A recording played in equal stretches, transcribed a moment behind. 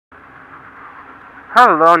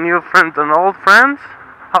Hello new friends and old friends,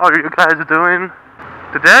 how are you guys doing?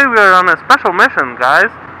 Today we are on a special mission, guys.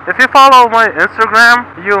 If you follow my Instagram,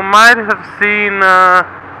 you might have seen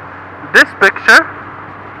this picture.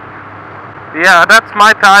 Yeah, that's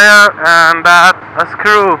my tire and that a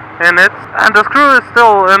screw in it. And the screw is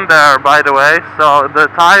still in there, by the way, so the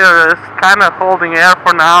tire is kind of holding air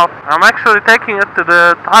for now. I'm actually taking it to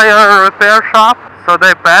the tire repair shop so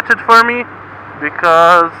they patch it for me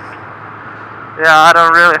because yeah, I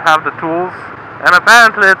don't really have the tools, and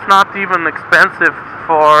apparently it's not even expensive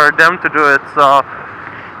for them to do it, so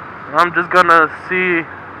I'm just gonna see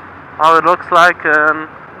how it looks like, and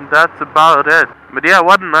that's about it. But yeah,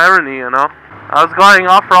 what an irony, you know. I was going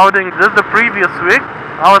off-roading just the previous week.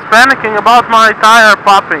 I was panicking about my tire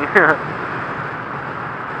popping.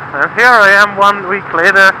 And here I am 1 week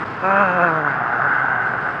later.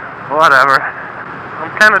 Whatever.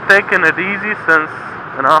 I'm kind of taking it easy since,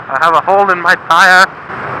 you know, I have a hole in my tire.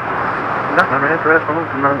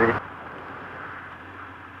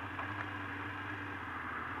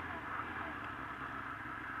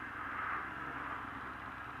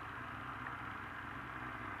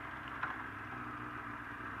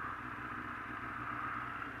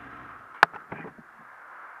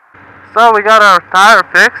 So we got our tire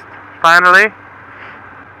fixed, finally.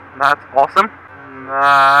 That's awesome.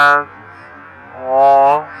 That's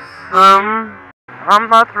awesome. I'm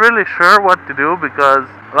not really sure what to do because,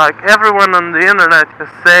 like, everyone on the internet is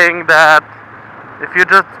saying that if you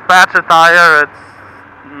just patch a tire, it's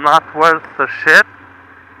not worth the shit,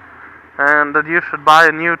 and that you should buy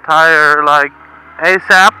a new tire, like,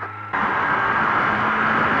 ASAP.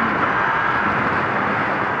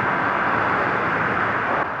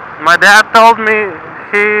 My dad told me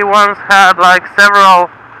he once had, like,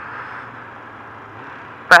 several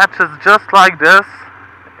patches just like this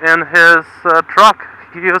in his truck.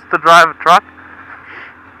 He used to drive a truck,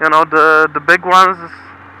 you know, the big ones,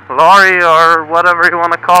 lorry or whatever you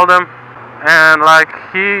want to call them, and like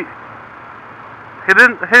he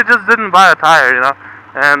just didn't buy a tire, you know,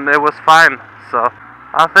 and it was fine. So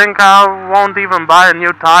I think I won't even buy a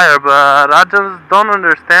new tire, but I just don't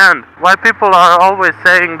understand why people are always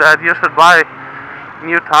saying that you should buy a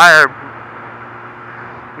new tire.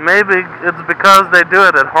 Maybe it's because they do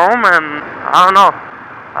it at home, and I don't know.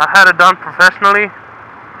 I had it done professionally.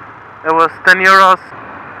 It was 10 euros.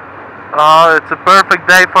 Oh, it's a perfect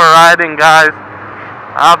day for riding, guys.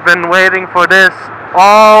 I've been waiting for this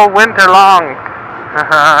all winter long.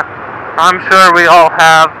 I'm sure we all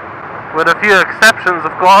have, with a few exceptions,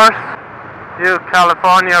 of course. You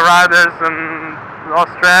California riders and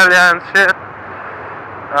Australia and shit.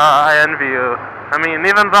 I envy you. I mean,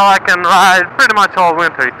 even though I can ride pretty much all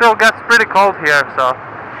winter, it still gets pretty cold here, so.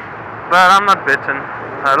 But I'm not bitching.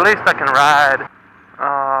 At least I can ride.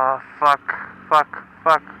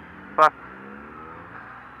 Fuck.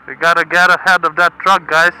 We gotta get ahead of that truck,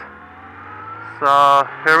 guys. So,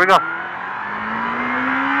 here we go.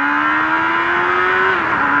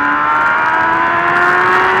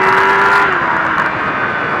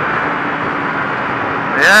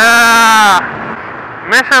 Yeah!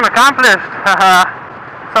 Mission accomplished!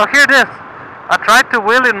 So here it is. I tried to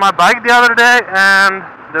wheel in my bike the other day and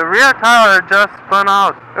the rear tire just spun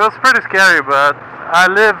out. It was pretty scary, but I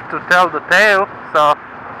live to tell the tale, so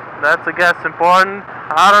that's, I guess, important.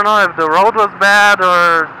 I don't know if the road was bad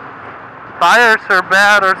or tires are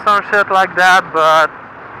bad or some shit like that, but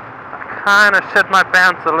I kinda shit my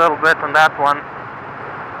pants a little bit on that one.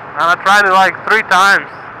 And I tried it like 3 times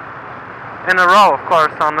in a row, of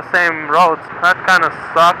course, on the same roads. That kinda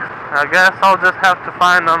sucks. I guess I'll just have to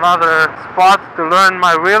find another spots to learn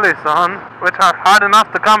my wheelies on, which are hard enough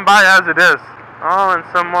to come by as it is. Oh, and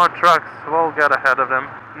some more trucks. We'll get ahead of them.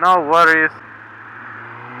 No worries.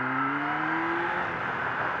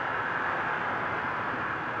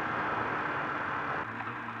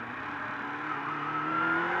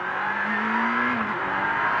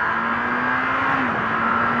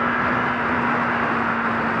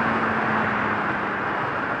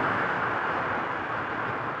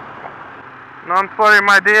 Don't worry,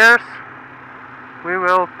 my dears. We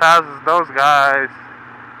will pass those guys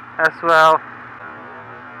as well.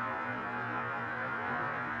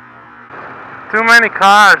 Too many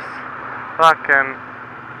cars. Fucking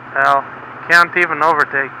hell. Can't even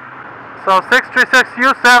overtake. So 636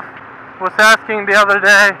 Yusuf was asking the other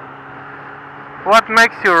day, what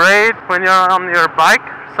makes you rage when you're on your bike?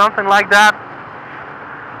 Something like that.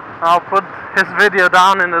 I'll put his video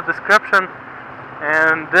down in the description.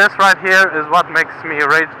 And this right here is what makes me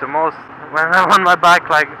rage the most when I'm on my bike,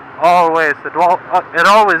 like always. It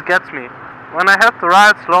always gets me. When I have to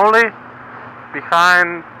ride slowly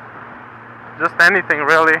behind just anything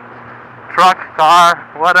really. Truck, car,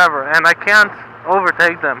 whatever, and I can't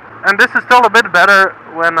overtake them. And this is still a bit better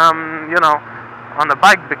when I'm, on the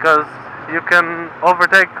bike, because you can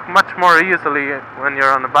overtake much more easily when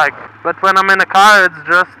you're on the bike. But when I'm in a car, it's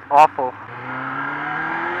just awful.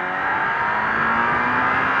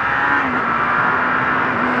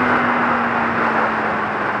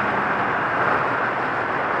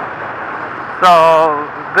 So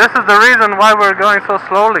this is the reason why we're going so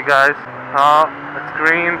slowly, guys. Oh, it's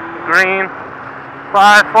green, green.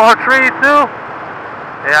 5, 4, 3, 2.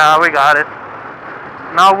 Yeah, we got it.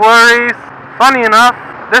 No worries. Funny enough,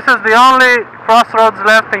 this is the only crossroads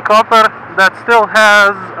left in Koper that still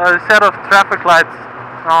has a set of traffic lights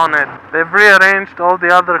on it. They've rearranged all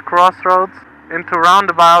the other crossroads into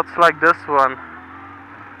roundabouts like this one.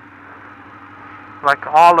 Like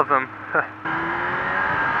all of them.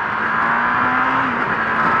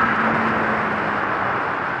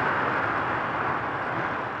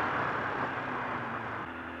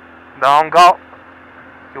 Don't go,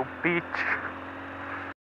 you bitch.